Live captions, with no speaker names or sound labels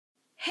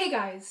Hey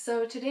guys,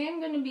 so today I'm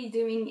going to be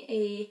doing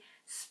a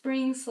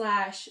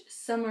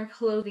spring/summer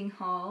clothing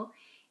haul,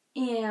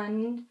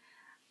 and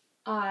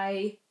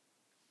I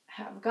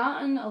have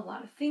gotten a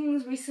lot of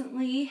things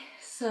recently,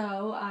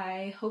 so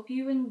I hope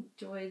you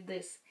enjoyed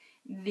this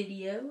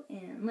video,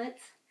 and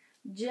let's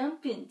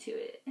jump into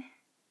it.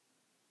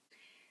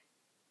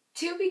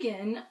 To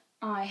begin,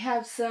 I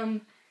have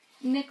some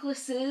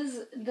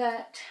necklaces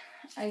that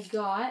I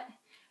got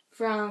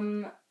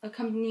from a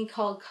company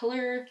called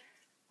Color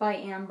by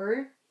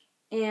Amber.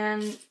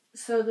 And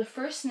so the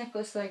first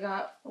necklace I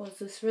got was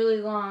this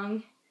really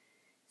long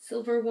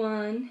silver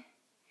one,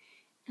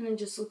 and it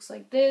just looks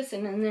like this,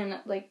 and then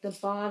at like the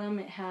bottom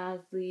it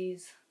has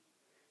these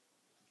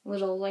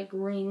little like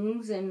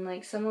rings, and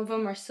like some of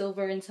them are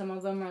silver and some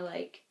of them are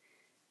like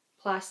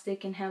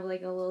plastic and have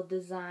like a little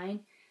design.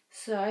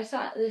 So I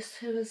thought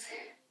this was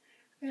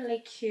really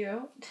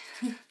cute.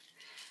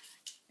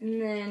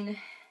 And then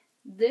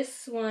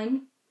this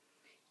one,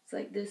 it's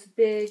like this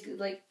big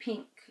like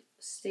pink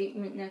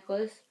statement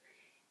necklace.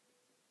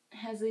 It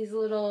has these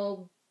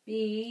little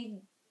bead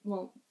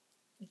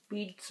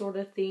sort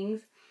of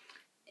things,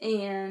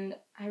 and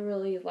I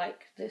really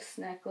like this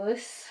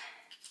necklace.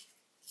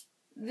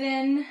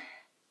 Then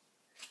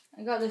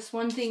I got this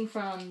one thing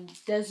from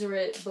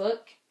Deseret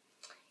Book,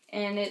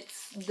 and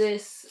it's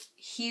this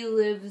He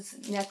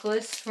Lives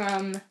necklace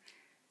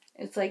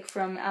it's like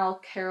from Al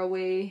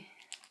Caraway.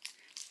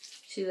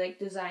 She like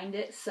designed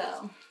it,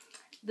 so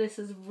this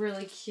is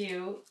really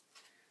cute.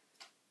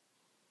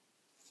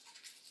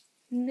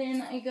 And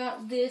then I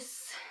got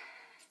this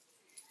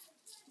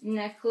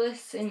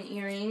necklace and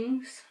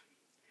earrings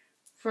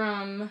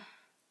from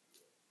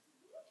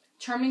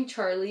Charming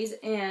Charlie's,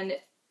 and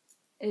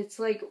it's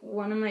like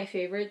one of my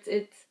favorites.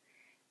 It's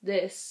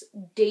this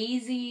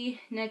daisy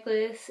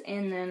necklace,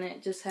 and then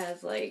it just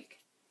has like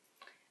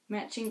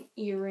matching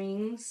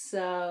earrings,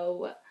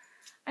 so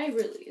I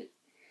really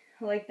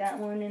like that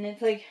one, and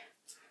it's like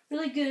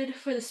really good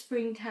for the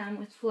springtime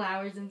with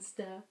flowers and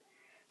stuff.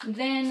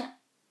 Then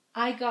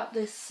I got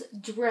this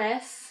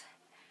dress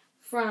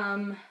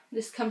from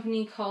this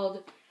company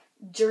called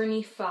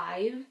Journey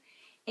 5,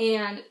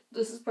 and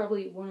this is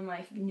probably one of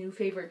my new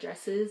favorite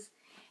dresses.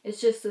 It's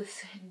just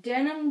this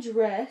denim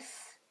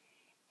dress,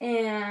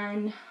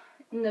 and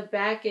in the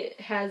back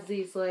it has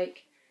these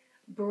like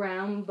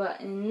brown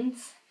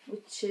buttons,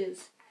 which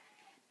is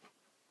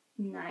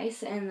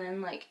nice. And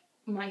then like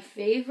my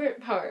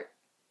favorite part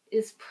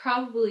is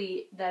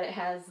probably that it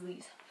has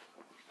these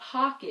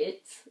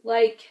pockets.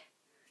 Like,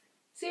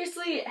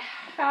 seriously,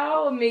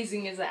 how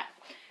amazing is that?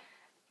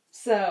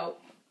 So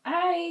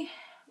I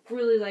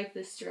really like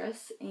this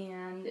dress,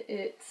 and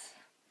it's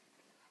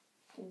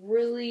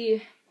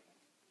really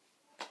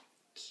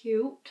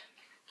cute.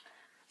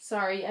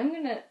 Sorry, I'm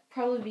gonna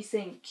probably be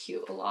saying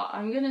cute a lot.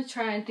 I'm gonna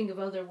try and think of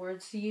other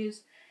words to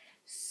use.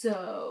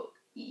 So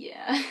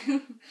yeah.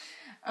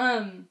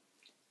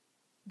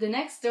 The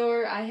next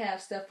store I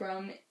have stuff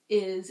from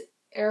is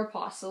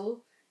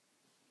Aeropostale,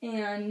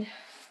 and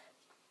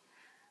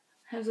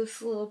has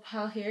this little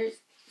pile here.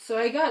 So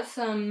I got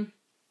some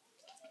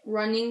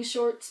running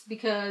shorts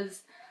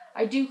because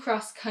I do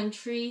cross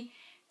country,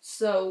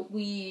 so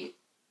we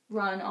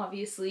run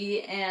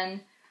obviously,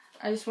 and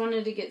I just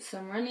wanted to get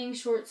some running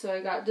shorts, so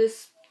I got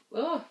this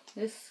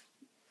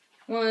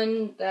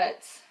one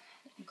that's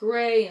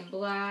gray and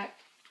black,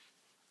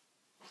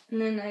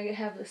 and then I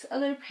have this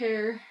other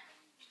pair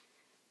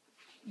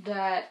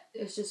that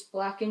is just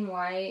black and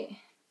white,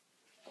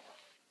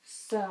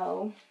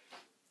 so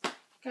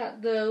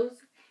got those.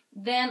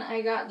 Then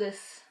I got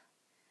this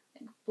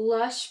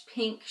blush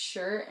pink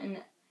shirt,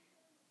 and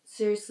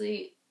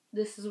seriously,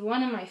 this is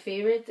one of my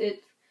favorites.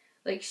 It's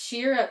like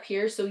sheer up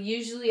here, so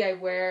usually I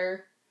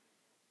wear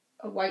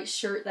a white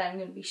shirt that I'm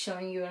going to be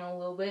showing you in a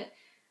little bit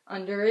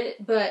under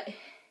it, but it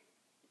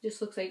just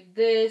looks like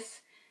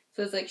this.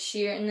 So it's like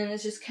sheer, and then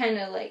it's just kind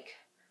of like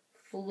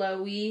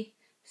flowy.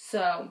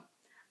 So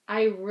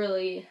I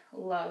really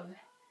love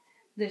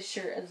this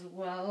shirt as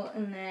well.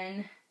 And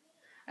then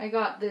I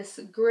got this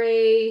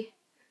gray,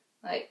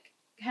 like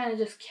kind of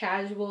just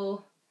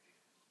casual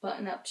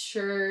button-up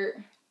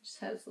shirt. Just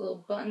has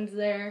little buttons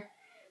there.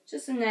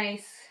 Just a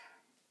nice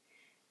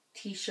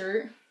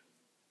t-shirt.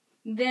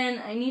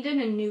 Then I needed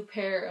a new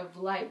pair of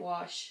light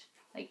wash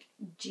like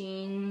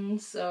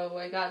jeans, so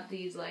I got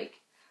these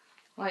like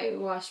light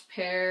wash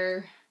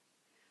pair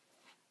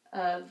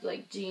of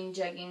like jean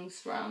jeggings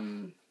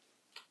from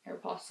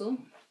Aeropostale.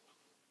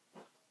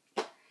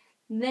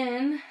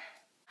 Then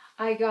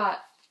I got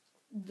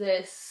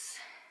these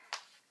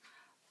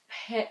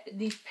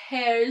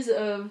pairs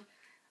of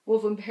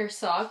Wolf & Pear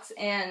socks,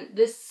 and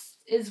this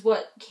is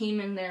what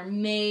came in their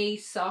May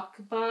sock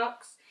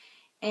box,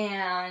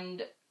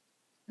 and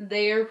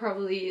they are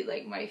probably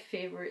like my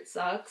favorite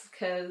socks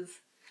because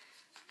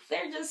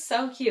they're just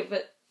so cute.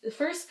 But the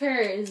first pair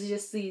is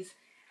just these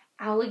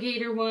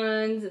alligator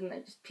ones, and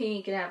they're just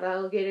pink and have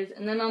alligators,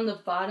 and then on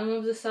the bottom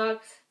of the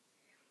socks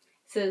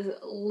it says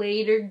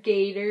Later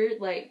Gator.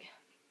 Like,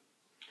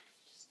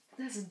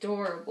 that's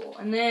adorable.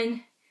 And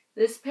then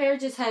this pair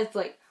just has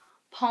like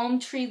palm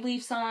tree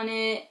leaves on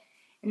it.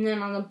 And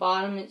then on the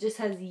bottom it just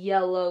has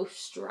yellow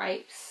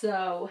stripes.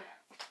 So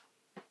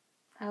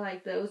I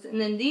like those. And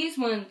then these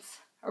ones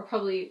are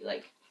probably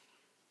like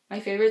my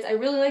favorites. I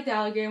really like the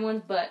alligator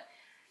ones, but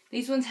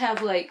these ones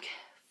have like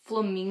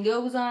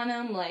flamingos on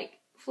them. Like,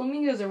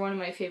 flamingos are one of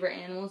my favorite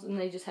animals, and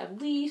they just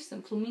have leaves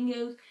and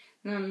flamingos.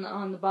 And then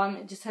on the bottom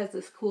it just has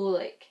this cool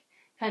like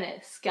kind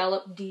of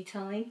scallop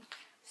detailing.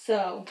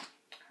 So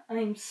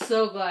I'm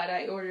so glad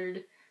I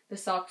ordered the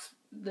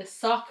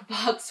sock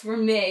box for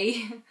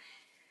May.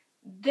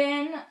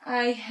 Then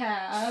I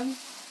have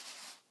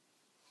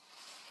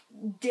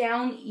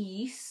Down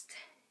East,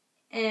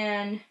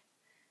 and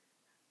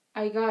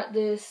I got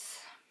this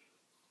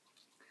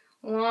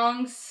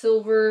long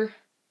silver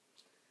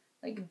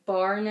like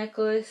bar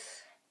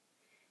necklace,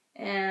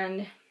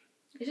 and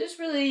it's just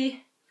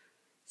really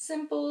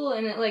simple,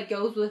 and it like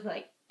goes with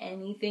like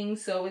anything,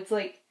 so it's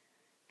like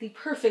the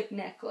perfect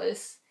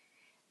necklace.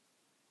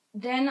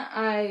 Then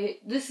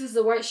this is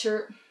the white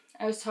shirt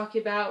I was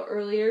talking about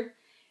earlier.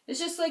 It's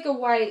just like a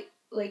white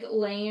like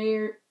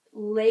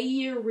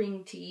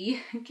layering tee.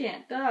 I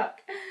can't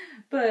talk.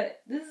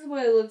 But this is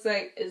what it looks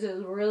like. It's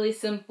just really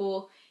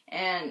simple,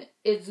 and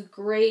it's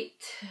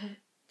great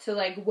to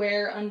like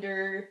wear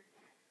under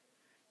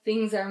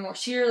things that are more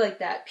sheer, like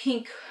that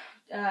pink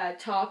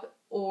top,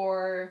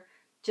 or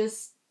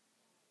just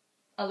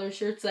other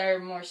shirts that are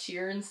more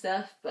sheer and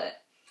stuff. But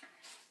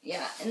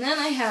yeah, and then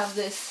I have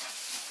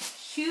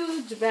this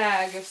huge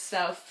bag of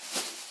stuff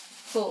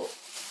full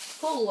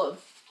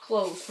of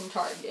clothes from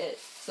Target,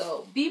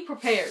 so be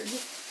prepared.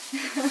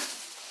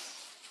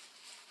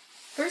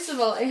 First of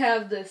all, I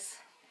have this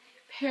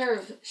pair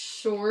of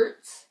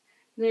shorts.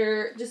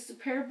 They're just a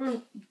pair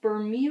of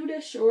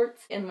Bermuda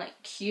shorts, and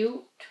like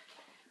cute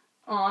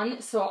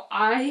on, so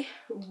I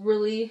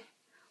really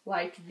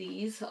like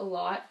these a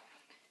lot.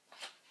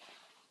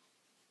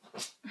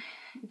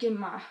 Get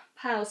my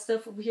pile of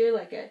stuff over here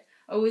like I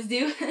always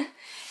do.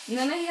 And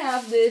then I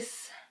have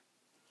this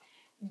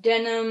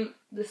denim,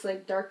 this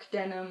like dark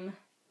denim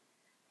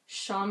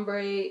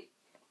chambray,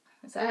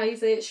 is that how you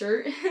say it,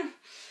 shirt?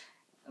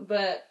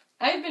 But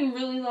I've been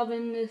really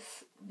loving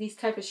these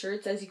type of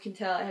shirts. As you can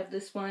tell, I have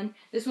this one.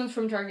 This one's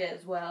from Target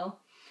as well.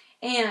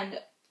 And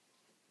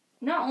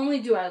not only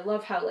do I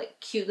love how like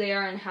cute they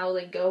are and how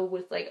they go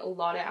with like a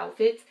lot of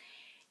outfits,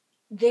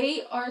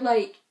 they are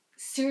like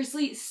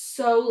seriously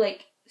so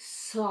like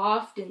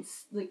soft and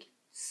like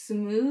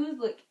smooth.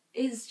 Like,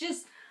 it's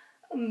just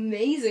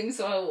amazing.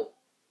 So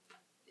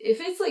if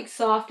it's like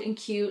soft and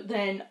cute,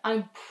 then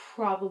I'm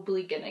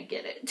probably gonna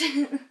get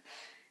it.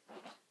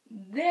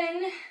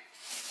 Then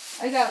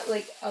I got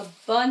like a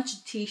bunch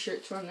of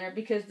t-shirts from there,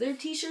 because their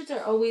t-shirts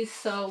are always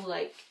so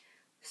like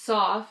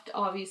soft,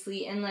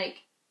 obviously, and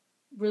like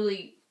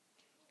really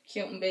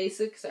cute and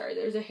basic. Sorry,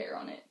 there's a hair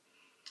on it.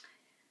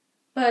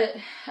 But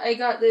I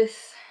got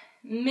this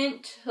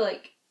mint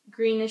like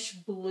greenish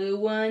blue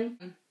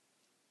one.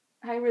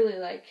 I really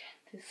like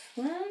this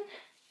one.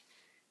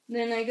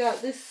 Then I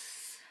got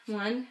this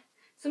one.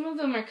 Some of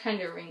them are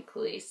kind of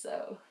wrinkly,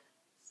 so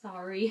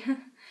sorry.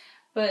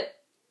 But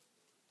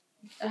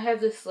I have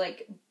this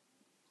like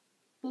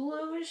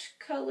bluish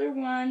color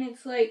one.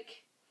 It's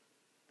like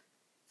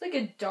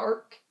a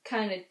dark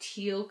kind of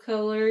teal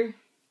color.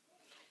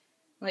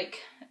 Like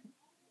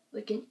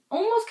an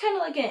almost kind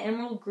of like an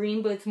emerald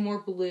green, but it's more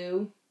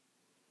blue.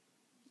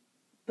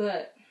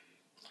 But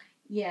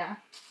yeah.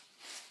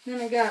 Then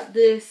I got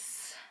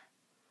this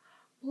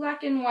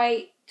black and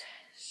white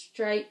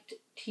striped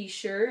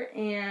t-shirt,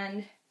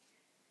 and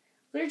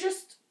they're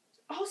just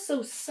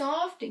also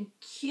soft and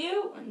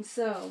cute, and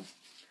so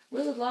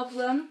really love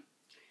them.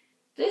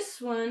 This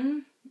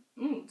one,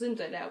 it's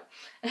inside out,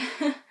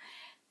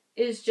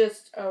 is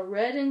just a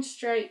red and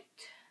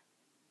striped.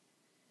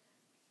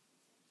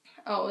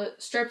 Oh, the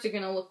stripes are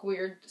gonna look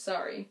weird,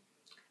 sorry.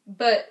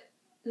 But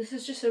this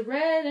is just a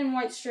red and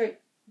white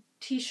striped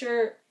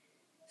t-shirt,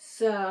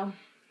 so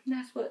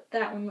that's what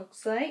that one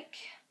looks like.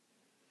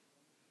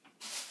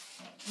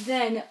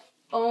 Then,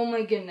 oh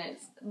my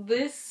goodness,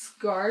 this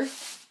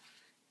scarf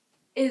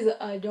is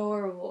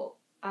adorable.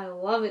 I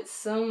love it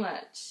so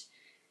much.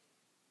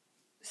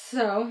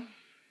 So,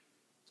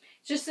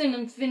 just an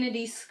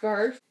infinity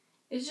scarf.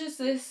 It's just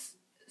this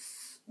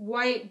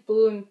white,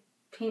 blue, and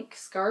pink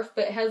scarf,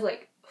 but it has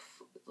like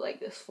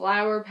this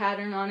flower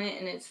pattern on it,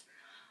 and it's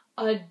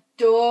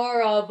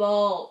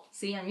adorable.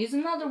 See, I'm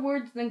using other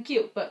words than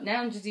cute, but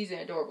now I'm just using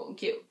adorable and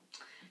cute.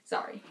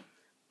 Sorry.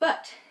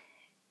 But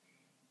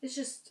it's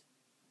just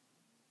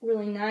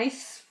really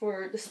nice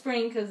for the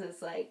spring, because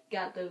it's like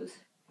got those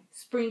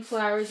spring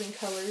flowers and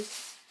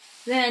colors.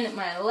 Then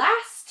my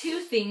last two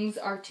things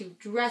are two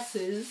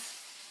dresses.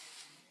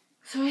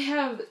 So I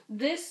have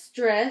this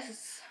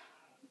dress,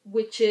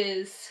 which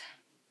is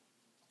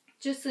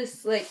just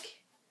this like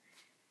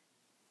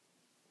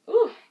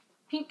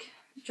pink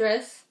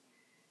dress,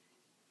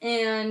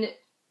 and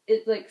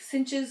it like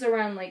cinches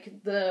around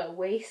like the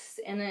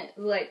waist, and it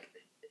like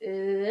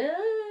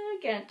I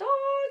can't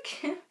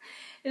talk.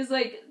 It's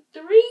like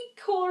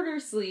 3/4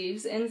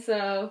 sleeves, and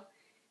so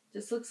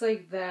just looks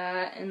like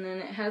that, and then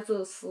it has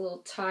this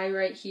little tie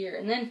right here,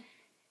 and then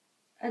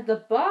at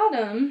the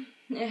bottom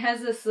it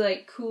has this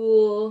like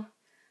cool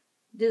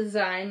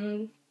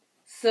design.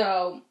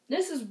 So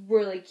this is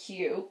really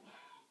cute.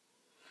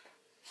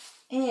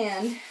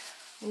 And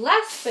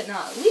last but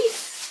not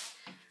least,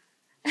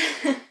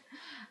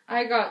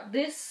 I got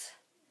this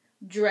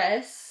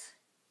dress,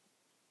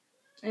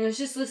 and it's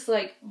just this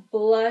like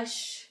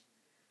blush,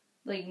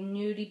 like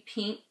nudie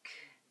pink.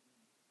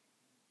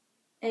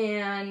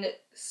 And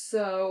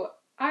so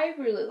I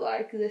really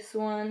like this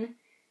one,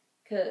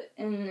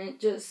 and it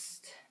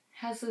just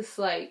has this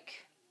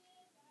like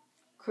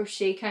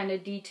crochet kind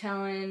of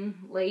detailing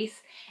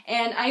lace.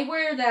 And I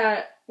wear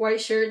that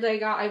white shirt that I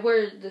got. I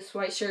wear this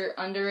white shirt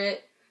under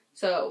it,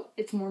 so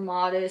it's more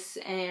modest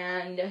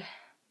and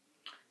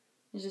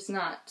it's just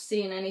not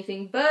seeing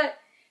anything. But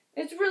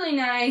it's really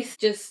nice.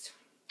 Just,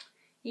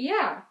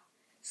 yeah.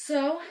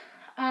 So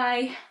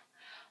I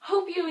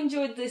hope you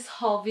enjoyed this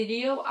haul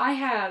video. I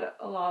had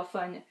a lot of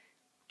fun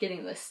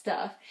getting this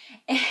stuff.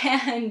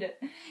 And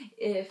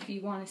if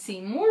you want to see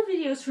more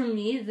videos from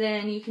me,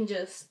 then you can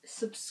just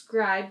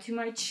subscribe to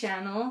my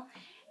channel.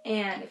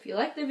 And if you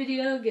like the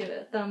video, give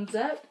it a thumbs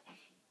up.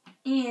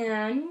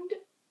 And,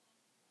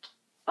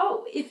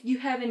 oh, if you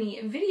have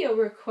any video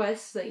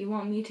requests that you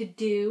want me to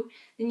do,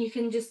 then you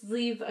can just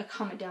leave a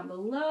comment down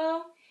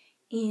below.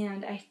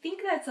 And I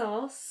think that's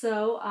all.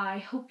 So I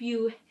hope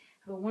you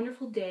have a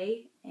wonderful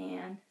day,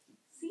 and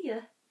see ya.